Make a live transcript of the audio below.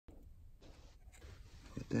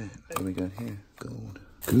that? What do we got here? Gold.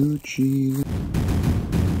 Gucci.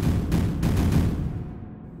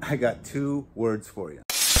 I got 2 words for you.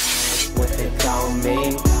 What they call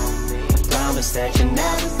me, promise that you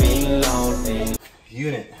never be lonely.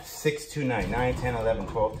 Unit 629, 9, 10, 11,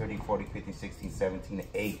 12, 13, 14, 15, 16, 17,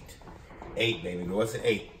 8. 8, baby. What's an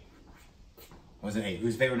 8? What's an 8?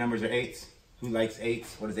 Whose favorite numbers are 8s? Who likes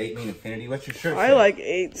 8s? What does 8 mean? Infinity? What's your shirt say? I like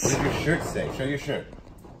 8s. What does your shirt say? Show your shirt.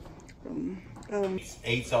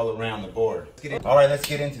 8s all around the board. All right, let's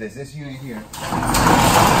get into this. This unit here.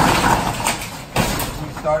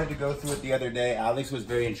 We started to go through it the other day. Alex was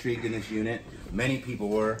very intrigued in this unit. Many people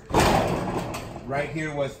were. Right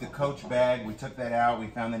here was the Coach bag. We took that out. We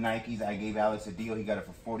found the Nikes. I gave Alex a deal. He got it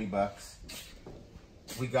for 40 bucks.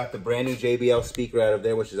 We got the brand new JBL speaker out of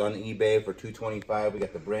there, which is on eBay for $225. We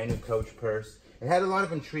got the brand new Coach purse. It had a lot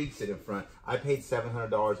of intrigue sit in front. I paid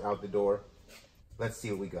 $700 out the door. Let's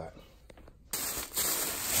see what we got.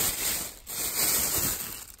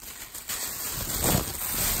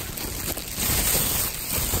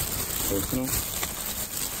 Personal?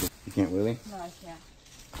 You can't really? No, I can't.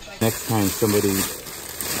 Next time somebody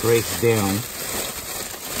breaks down.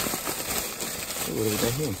 What do we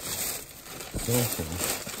got here?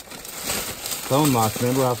 Phone locks.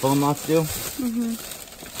 Remember how phone locks do? Mm-hmm.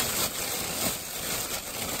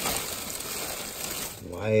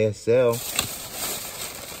 YSL.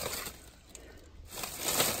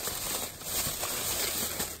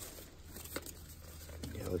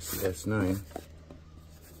 Galaxy S9.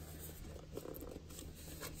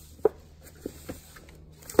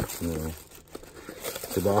 No.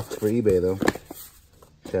 It's a box for eBay though.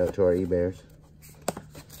 Shout out to our eBayers.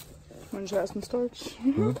 When Jasmine starts.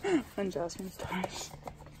 When Jasmine starts.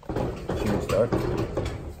 She will start.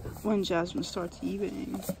 When Jasmine starts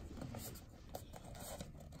eBaying.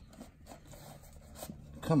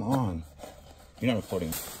 Come on. You're not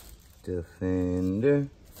recording. Defender.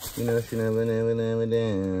 You know she never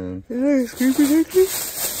down. Is that a screen protector?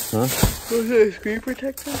 Huh? Was it a screen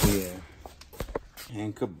protector? Yeah.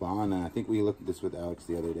 And Cabana. I think we looked at this with Alex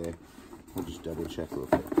the other day. We'll just double check real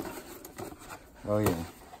quick. Oh yeah.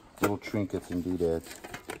 Little trinkets and doodads.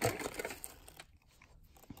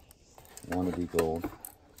 Want to be gold.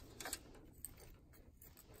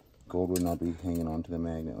 Gold would not be hanging onto the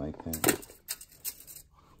magnet like that.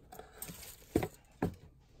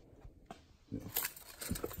 No.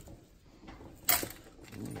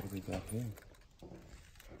 Ooh, what do we got here?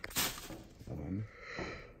 One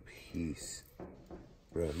piece.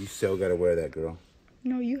 Bro, you so gotta wear that, girl.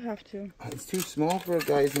 No, you have to. It's too small for a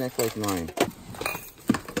guy's neck like mine.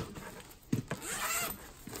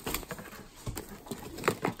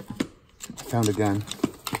 Found a gun.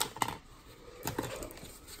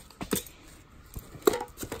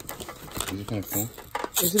 Is it kind of cool?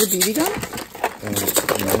 Is it a BB gun?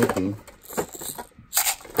 It might be.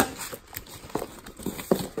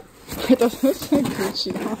 It doesn't say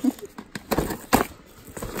Gucci on it.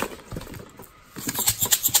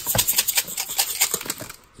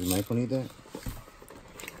 Does Michael need that?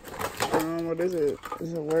 What is it?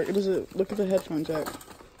 Does it work? Does it look at the headphone jack?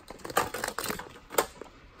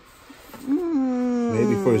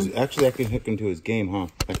 Maybe for his. Actually, I can hook into his game, huh?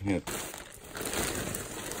 I can hit.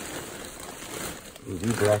 Ooh,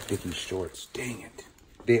 these black Dickie shorts. Dang it.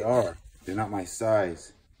 They are. They're not my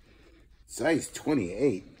size. Size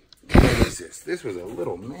 28. What is this? This was a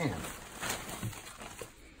little man.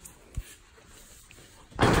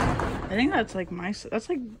 I think that's like my. That's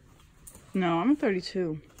like. No, I'm a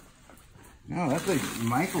 32. No, that's like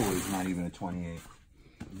Michael is not even a 28.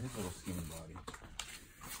 This little skinny body.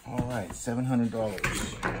 All right,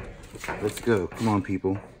 $700. Let's go. Come on,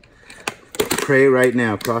 people. Pray right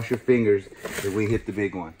now. Cross your fingers that we hit the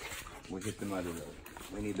big one. We hit the mother load.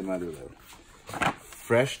 We need the mother load.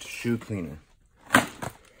 Fresh shoe cleaner.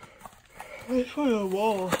 It's on the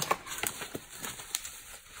wall.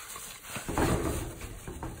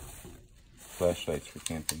 Flashlights for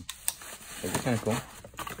camping. That's kind of cool.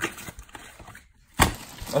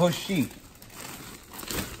 Oh, sheep.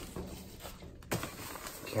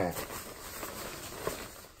 Cat.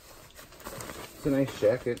 It's a nice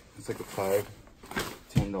jacket. It's like a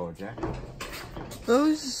 $10 jacket.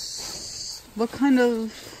 Those. What kind of.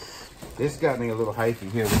 This got me a little hypey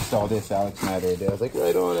here. We saw this, Alex and I, the other day. I was like,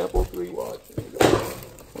 right on, Apple III watch.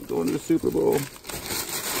 I'm going to the Super Bowl.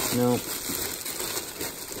 No.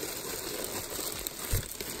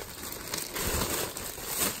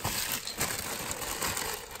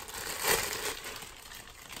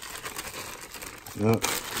 Nope.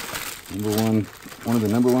 One of the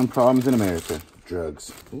number one problems in America,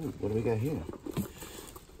 drugs. Ooh, what do we got here?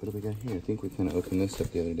 What do we got here? I think we kind of opened this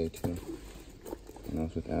up the other day too. And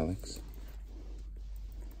those with Alex.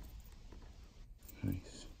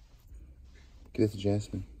 Nice. Give this to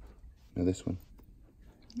Jasmine. No, this one.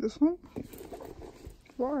 This one? Yeah.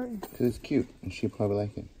 Why? Because it's cute, and she'd probably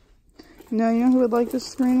like it. No, you know who would like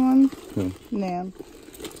this green one? Who? Nan.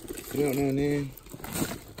 You don't know Nan?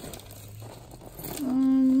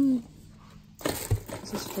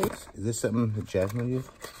 Is this fake? Is this something that Jasmine used?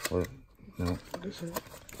 Or no? What is it?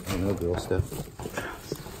 I don't know, girl stuff.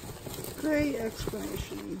 Great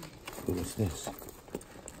explanation. What is this? Are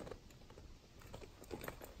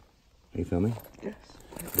you filming? Yes.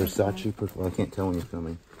 Versace perfume. Well, I can't tell when you're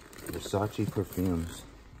filming. Versace perfumes.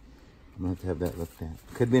 I'm gonna have to have that looked at.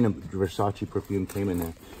 Could have been a Versace perfume came in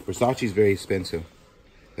there. Versace's very expensive.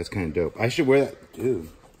 That's kind of dope. I should wear that, dude.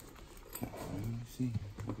 Let me see.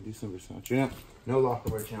 I can do some Versace. No locker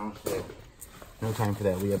wear challenge today. No time for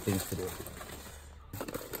that. We have things to do.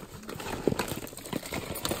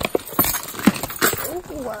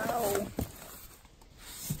 Oh, wow.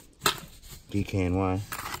 DKNY.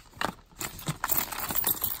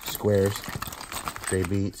 Squares. Stray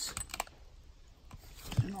beats.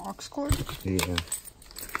 An aux cord? Yeah.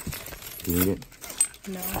 Do you need it?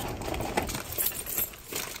 No.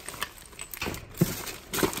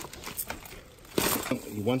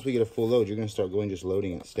 Once we get a full load, you're going to start going just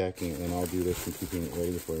loading it, stacking it, and I'll do this and keeping it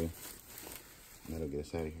ready for you. And that'll get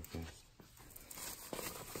us out of here fast.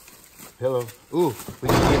 Pillow. Ooh, we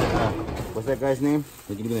can get, what's that guy's name?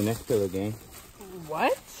 We can do the neck pillow game.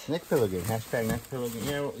 What? Neck pillow game. Hashtag neck pillow game.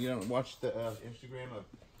 Yeah, you don't watch the Instagram of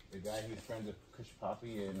the guy who's friends with Kush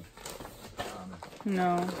Poppy and,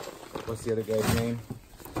 No. what's the other guy's name?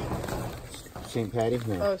 St. Patty?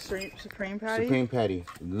 No. Oh, Supreme Patty? Supreme Patty.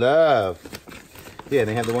 Love. Yeah,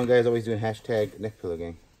 they have the one guy who's always doing hashtag neck pillow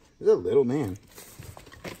game. He's a little man.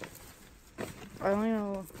 I only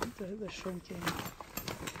know the shrinking.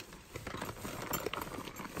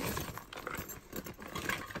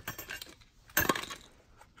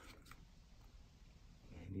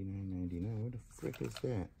 $99.99. What the frick is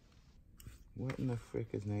that? What in the frick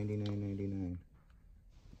is $99.99?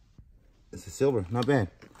 It's a silver. Not bad.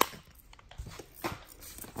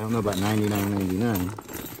 I don't know about $99.99.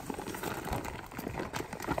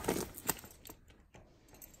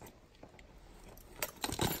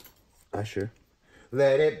 Usher.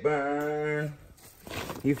 Let it burn.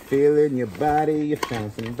 You feel it in your body. You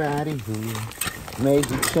found somebody who made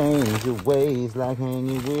you change your ways, like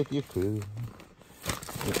hanging with your crew.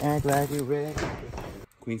 You act like you're ready.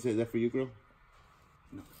 Queen said, is that for you, girl?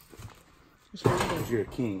 No. Because you're a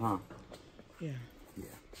king, huh? Yeah.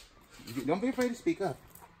 Yeah. Don't be afraid to speak up.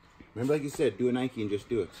 Remember, like you said, do a Nike and just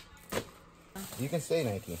do it. You can say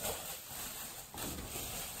Nike.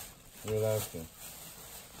 You're allowed to.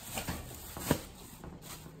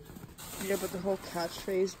 Yeah, but the whole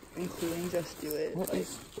catchphrase, including just do it. What like,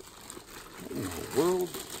 is... What in the world?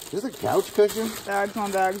 Is this a couch cushion? bags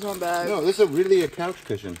on bags on bags. No, this is really a couch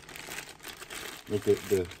cushion. Like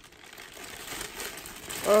the...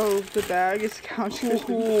 Oh, the bag is couch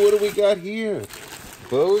cushion. Ooh, what do we got here?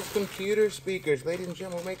 Bose computer speakers. Ladies and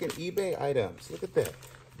gentlemen, we're making eBay items. Look at that.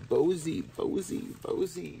 Bose.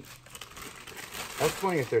 That's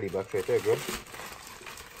 20 or 30 bucks right there, girl.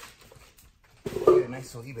 Get a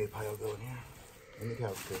nice little eBay pile going here. In the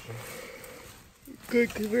couch cushion. Good,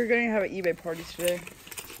 because we're going to have an eBay party today.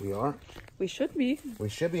 We are? We should be. We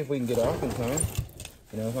should be if we can get off in time.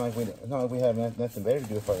 You know, it's not like we have nothing better to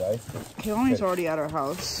do with our lives. Kalani's already at our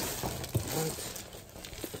house. What?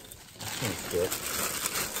 Kind of sketch.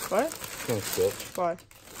 What? Kind of sketch. Why?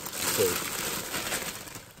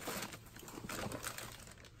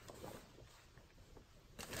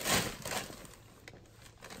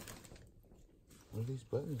 What are these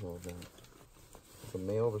buttons all about? It's a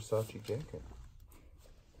male Versace jacket.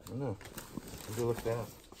 I don't know. Let's go look that up.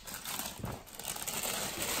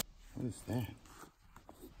 What is that?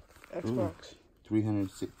 Xbox.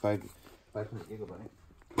 500 gigabyte.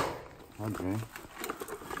 Okay.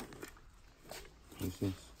 What is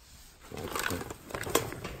this?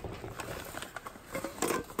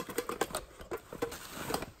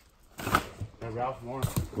 Ralph Lauren.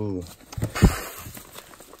 Ooh.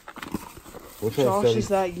 We'll try Josh, is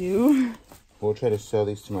that you? We'll try to sell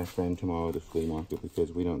these to my friend tomorrow at the flea market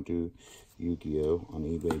because we don't do Yu-Gi-Oh! On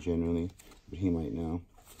eBay generally, but he might know.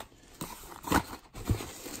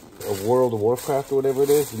 A World of Warcraft or whatever it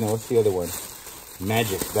is? No, what's the other one?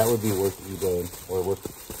 Magic. That would be worth eBay or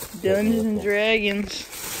worth... Dungeons and Dragons.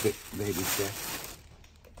 Baby step.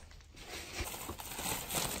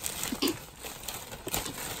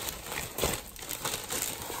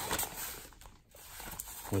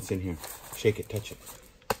 What's in here? Shake it, touch it.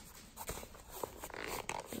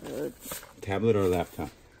 Tablet or laptop?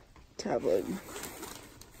 Tablet.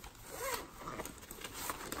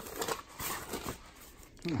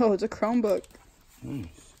 Oh, it's a Chromebook.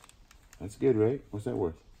 Nice. That's good, right? What's that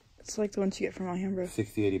worth? It's like the ones you get from Alhambra.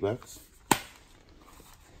 60, 80 bucks.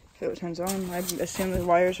 If it turns on, I assume the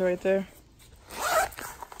wires are right there.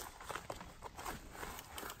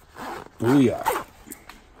 Booyah.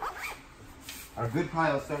 Our good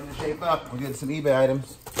pile's starting to shape up. We're getting some eBay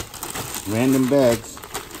items. Random bags.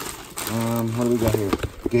 What do we got here?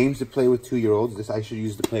 Games to play with 2-year-olds. This I should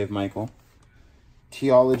use to play with Michael.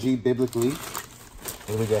 Theology, biblically. What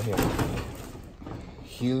do we got here?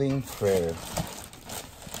 Healing prayer.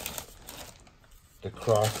 The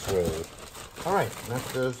Crossroad. All right,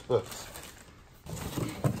 that's those books.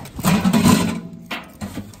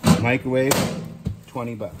 Microwave,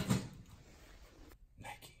 20 bucks.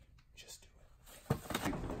 Nike, just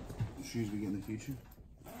do it. Shoes we get in the future?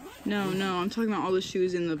 No, I'm talking about all the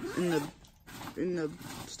shoes in the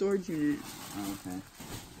storage unit. Oh, okay.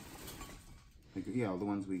 Like, yeah, all the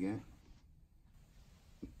ones we get.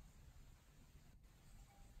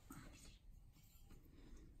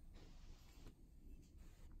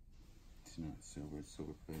 It's not silver, it's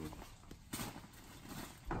silver plated.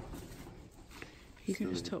 You can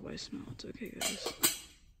just tell by smell. It's okay, guys.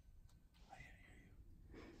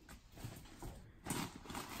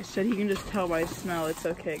 I said you can just tell by smell. It's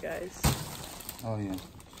okay, guys. Oh, yeah.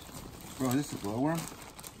 Bro, is this a glowworm?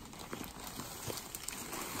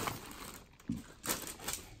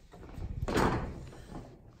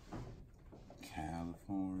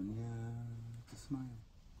 California, it's a smile.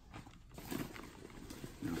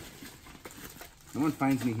 No. No one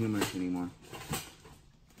finds me humorous anymore.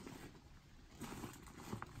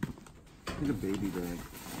 Look at a baby bag.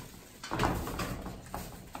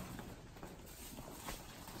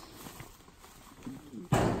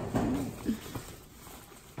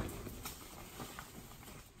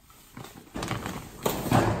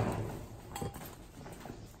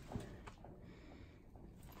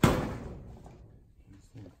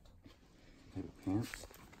 Pants.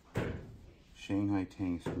 Shanghai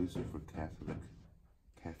Tang exclusive for Catholic.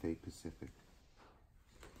 Cafe Pacific.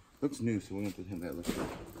 Looks new, so we'll have to have that look like.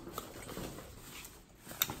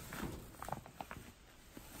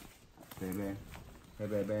 Baby. Hey,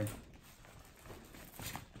 baby.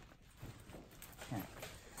 Okay.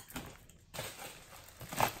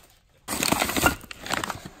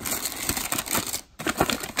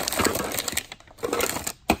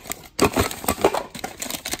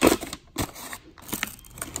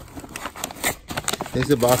 This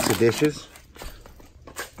is a box of dishes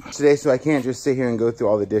today, so I can't just sit here and go through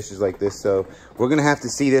all the dishes like this. So we're gonna have to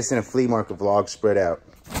see this in a flea market vlog spread out.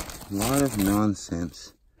 A lot of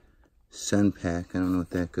nonsense. Sun pack, I don't know what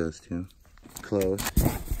that goes to. Clothes.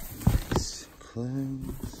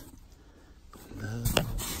 Clothes. Clothes.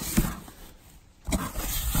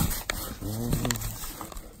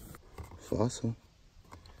 Fossil.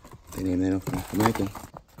 They named that after Michael.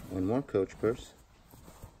 One more Coach purse.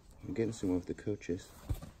 I'm getting some of the Coaches.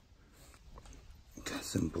 Got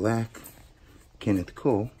some black Kenneth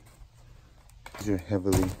Cole. These are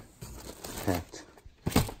heavily packed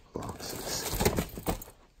boxes.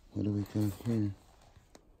 What do we got here?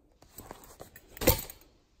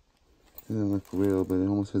 Doesn't look real, but it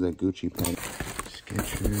almost has that Gucci pack.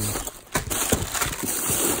 Skechers.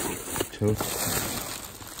 Toast.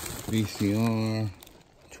 VCR.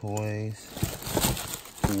 Toys.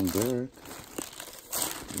 And Burke.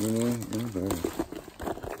 And Burke.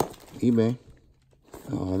 eBay.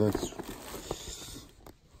 Oh, that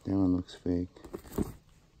one looks fake.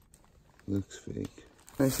 Looks fake.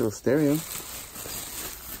 Nice little stereo.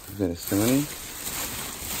 Is that a Sony?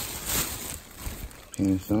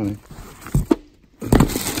 Panasonic.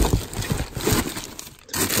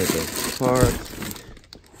 Some type of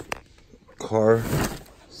car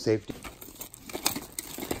safety.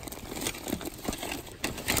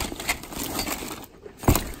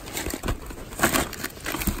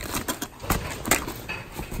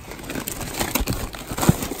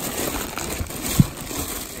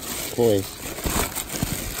 Toy.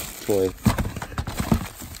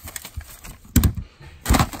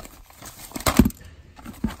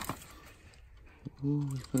 Ooh,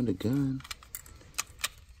 we found a gun.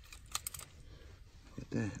 Look at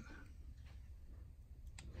that.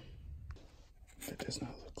 That does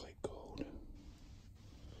not look like gold.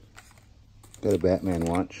 Got a Batman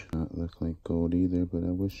watch. Not look like gold either, but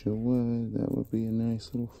I wish it would. That would be a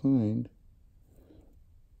nice little find.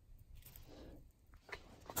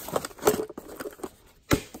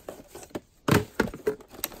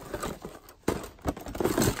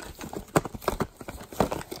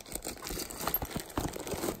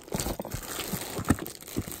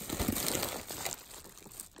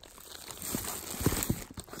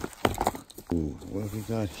 Ooh, what have we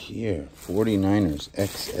got here? 49ers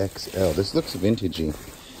XXL. This looks vintagey.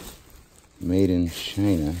 Made in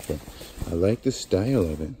China, but I like the style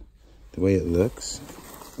of it. The way it looks.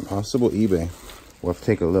 Possible eBay. We'll have to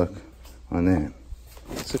take a look on that.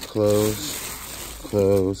 It's a close,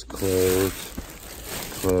 close, close,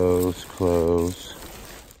 close, close,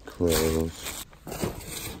 close.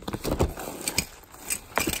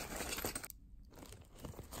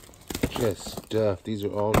 Just stuff. These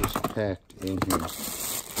are all just packed in here.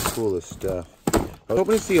 Full of stuff. I was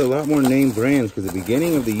hoping to see a lot more name brands because the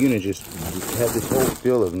beginning of the unit just had this whole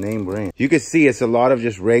feel of name brands. You can see it's a lot of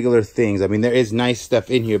just regular things. I mean, there is nice stuff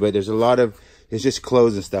in here, but there's a lot of, it's just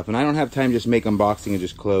clothes and stuff. And I don't have time to just make unboxing and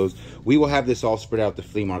just clothes. We will have this all spread out at the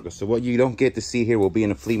flea market. So what you don't get to see here will be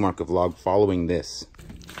in a flea market vlog following this. Is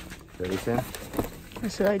that what you said? I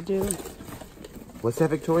said I do. What's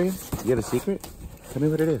that, Victoria? You have a secret? Tell me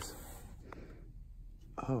what it is.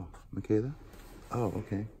 Oh, Michaela? Oh,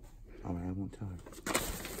 okay. All right, I won't tell her.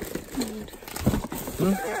 Food.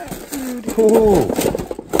 Hmm? Ooh.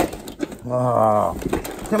 Oh.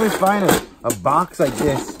 Can we find a box like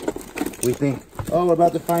this? We think, oh, we're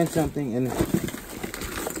about to find something, and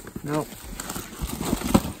nope.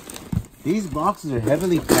 These boxes are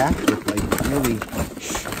heavily packed with like really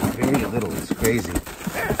very little. It's crazy.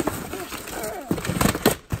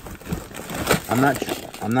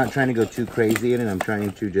 I'm not trying to go too crazy in it. I'm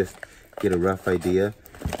trying to just get a rough idea.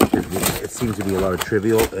 It seems to be a lot of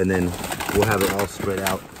trivial, and then we'll have it all spread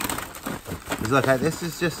out. Look, this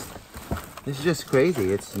is just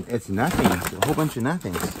crazy. It's nothing. It's a whole bunch of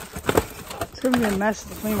nothings. It's gonna be a mess at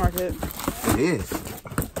the flea market. It is.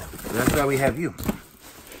 That's why we have you.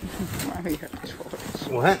 That's why we have chores.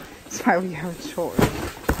 What? That's why we have chores.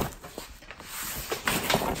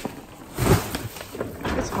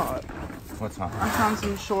 It's hot. What's hot? I found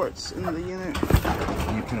some shorts in the unit.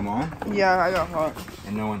 You put them on? Yeah, I got hot.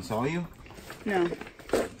 And no one saw you? No.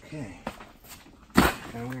 Okay.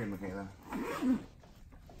 Kind of weird, Michaela. Kind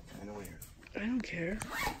of weird. I don't care.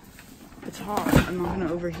 It's hot. I'm not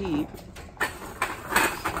gonna overheat.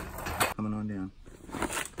 Coming on down.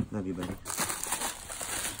 Love you, buddy.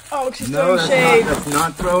 Oh, she's No, throwing shade. that's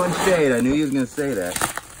not throwing shade. I knew you was gonna say that.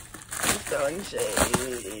 She's throwing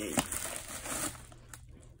shade.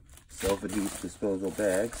 Self-adhesive disposal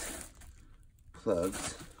bags.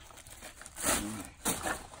 Plugs.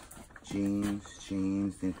 Jeans,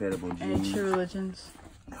 the incredible Any jeans. True Religions?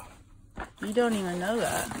 No. You don't even know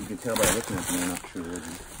that. You can tell by looking at them, they're not True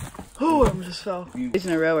Religion. Oh, I almost just fell. Days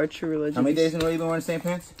in a row are True Religions. How many days in a row you been wearing the same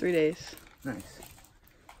pants? 3 days. Nice.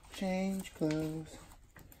 Change clothes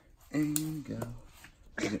and go.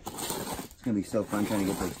 It's gonna be so fun trying to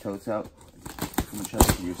get those totes out. How much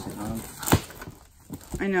else do you sit on?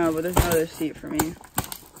 I know, but there's no other seat for me.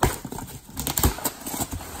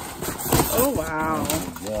 Oh, wow. Oh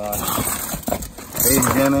my God. Ladies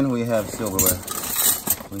and gentlemen, we have silverware.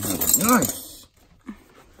 We have nice.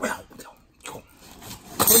 Well,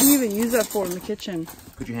 What do you even use that for in the kitchen?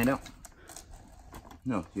 put your hand out.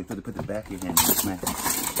 No, you have to put the back of your hand in and smack it.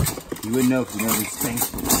 You wouldn't know if you never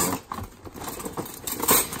spanked before.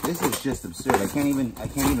 This is just absurd. I can't even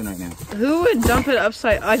right now. Who would dump it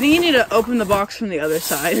upside? I think you need to open the box from the other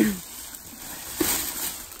side.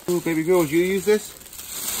 Ooh, baby girl, would you use this?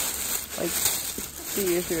 Like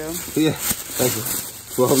 2 years ago. Yeah, like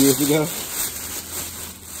 12 years ago.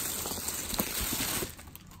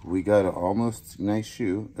 We got an almost nice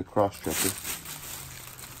shoe, a cross stretcher.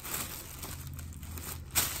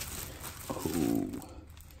 Oh,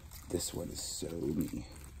 this one is so me.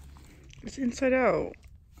 It's inside out.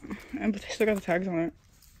 And but they still got the tags on it.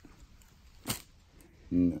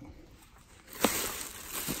 No.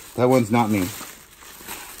 That one's not me.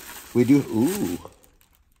 We do, ooh.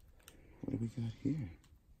 What do we got here?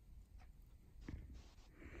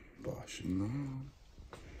 Bosch and Long.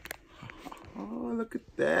 Oh, look at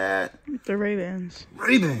that. The Ray-Bans.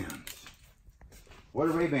 Ray-Bans. What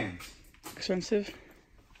are Ray-Bans? Expensive.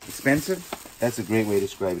 Expensive? That's a great way to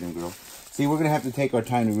describe it, girl. See, we're going to have to take our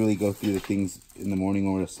time to really go through the things in the morning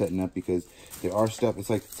when we're setting up because there are stuff, it's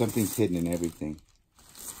like something's hidden in everything.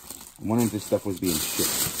 I'm wondering if this stuff was being shipped.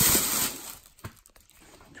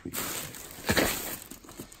 Tweet.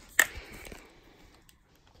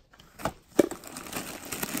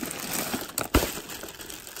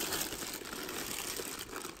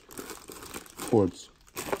 Cords.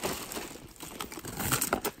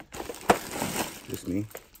 Just me?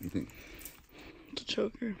 What do you think? It's a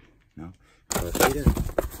choker. No? Let's eat it.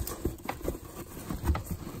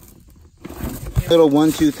 Little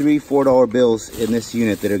 $1, $2, $3, $4 bills in this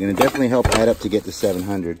unit that are going to definitely help add up to get to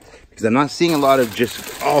 700. Because I'm not seeing a lot of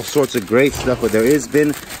just all sorts of great stuff, but there has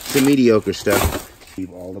been some mediocre stuff.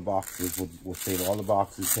 Leave all the boxes. We'll save all the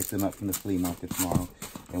boxes, pick them up from the flea market tomorrow,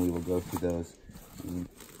 and we will go through those in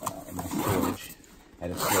my storage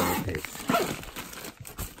at a slower pace.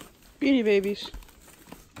 Beanie Babies.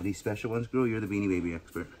 Are these special ones, girl? You're the Beanie Baby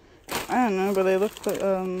expert. I don't know, but they look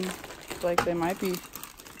like they might be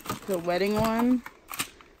the wedding one.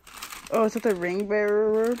 Oh, is that the ring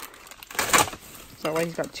bearer? Is that why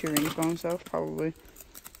he's got 2 rings by himself? Probably.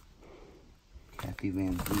 Kathy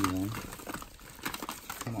Van Zeeland.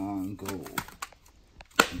 Come on, go.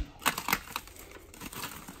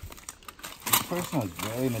 This person was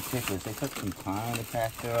very meticulous. They took some time to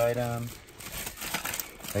pack their item.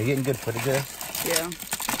 Are you getting good footage of this? Yeah.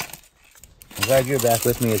 I'm glad you're back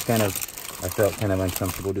with me. It's kind of, I felt kind of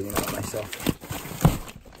uncomfortable doing it myself.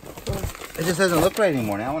 It just doesn't look right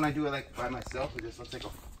anymore. Now when I do it like by myself, it just looks like a...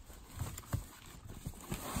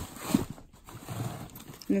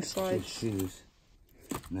 New slides. Shoes.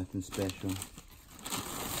 Nothing special.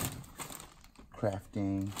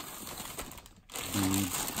 Crafting.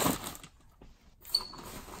 Beads.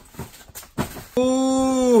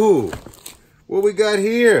 Ooh! What we got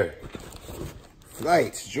here?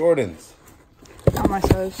 Flights, Jordans. Not my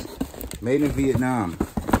size. Made in Vietnam.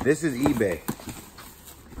 This is eBay.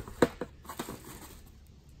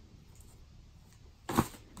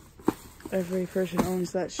 Every person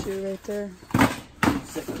owns that shoe right there.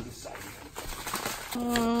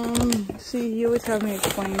 See, you always have me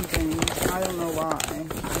explain things. I don't know why.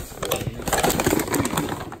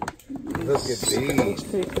 Look at these.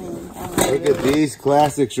 Pretty cool. Look at these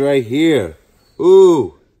classics right here.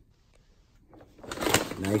 Ooh.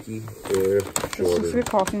 Nike Air This is Jordan. your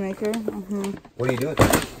coffee maker. What do you do with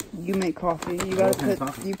that? You make coffee. You gotta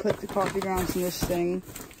put the coffee grounds in this thing,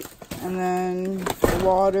 and then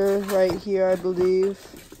water right here, I believe.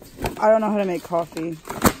 I don't know how to make coffee,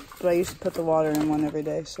 but I used to put the water in one every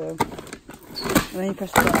day. So, and then you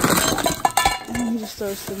press the button, and then you just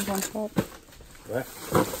throw things on top. What?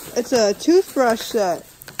 It's a toothbrush set.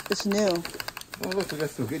 It's new. Oh look, we got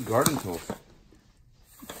some good garden tools.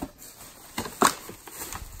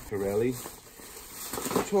 Torelli.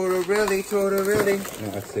 Torelli. No,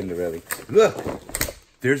 that's Cinderelli. Look,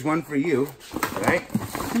 there's one for you, right?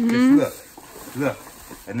 Just look.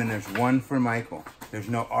 And then there's one for Michael. There's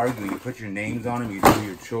no arguing. You put your names on them, you do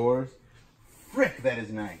your chores. Frick, that is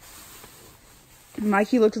nice.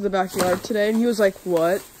 Mikey looked at the backyard today and he was like,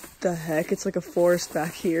 what the heck? It's like a forest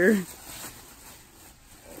back here.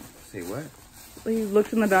 Say what? He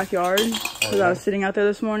looked in the backyard because I was sitting out there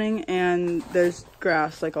this morning and there's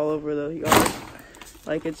grass like all over the yard.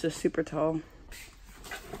 Like it's just super tall.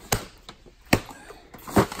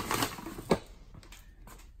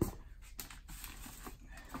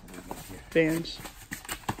 Vans.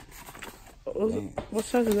 What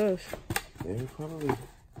size are those? They're probably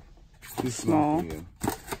too Small. for you.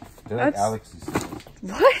 They're like Alex's size.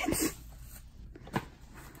 What?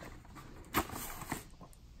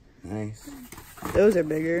 Nice. Those are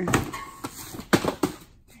bigger.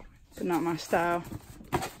 But not my style.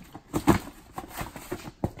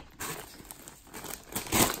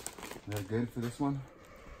 They're good for this one?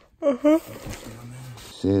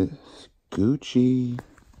 Says Gucci.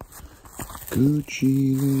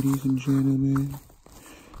 Gucci, ladies and gentlemen.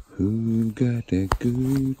 Who got that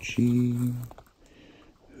Gucci?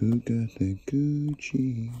 Who got that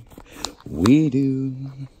Gucci? We do.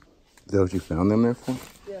 Is that what you found them there for?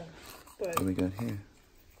 Yeah. What do we got here?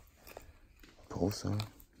 Pulsar?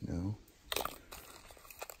 No.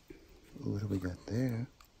 Ooh, what do we got there?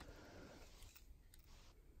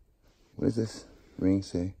 What does this ring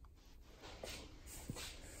say?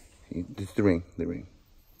 It's the ring, the ring.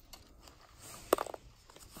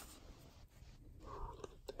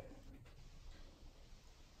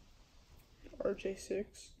 RJ6.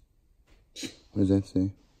 What does that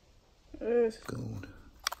say? Gold.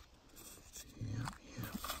 Yeah.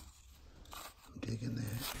 I'm digging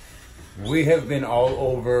that. We have been all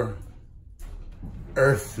over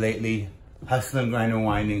Earth lately, hustling, grinding,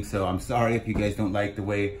 winding. So I'm sorry if you guys don't like the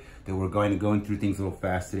way that we're going through things a little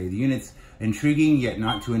fast today. The unit's intriguing, yet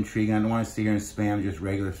not too intriguing. I don't want to sit here and spam just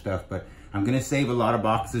regular stuff, but I'm gonna save a lot of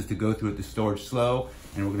boxes to go through at the storage slow,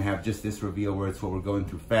 and we're gonna have just this reveal where it's what we're going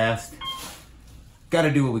through fast. Gotta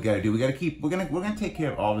do what we gotta do. We're gonna take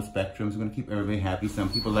care of all the spectrums. We're gonna keep everybody happy. Some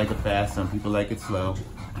people like it fast, some people like it slow.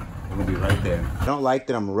 We're gonna be right there. I don't like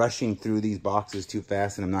that I'm rushing through these boxes too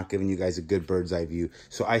fast and I'm not giving you guys a good bird's eye view.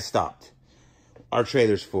 So I stopped. Our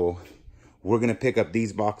trailer's full. We're gonna pick up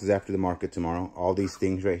these boxes after the market tomorrow. All these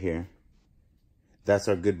things right here. That's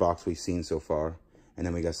our good box we've seen so far. And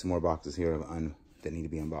then we got some more boxes here that need to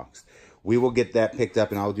be unboxed. We will get that picked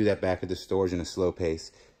up, and I'll do that back at the stores in a slow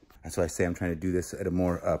pace. That's why I say I'm trying to do this at a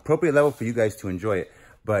more appropriate level for you guys to enjoy it.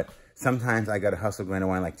 But sometimes I got to hustle, grind,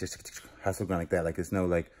 rewind, like just hustle, grind like that. Like there's no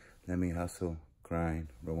like, let me hustle, grind,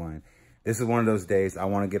 rewind. This is one of those days. I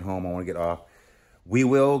want to get home. I want to get off. We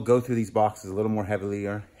will go through these boxes a little more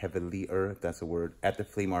heavilier, if that's a word, at the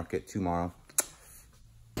flea market tomorrow.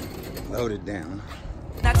 Loaded down.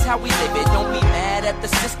 That's how we live it. Don't be mad at the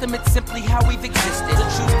system. It's simply how we've existed. I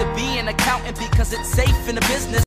choose to be an accountant because it's safe in the business.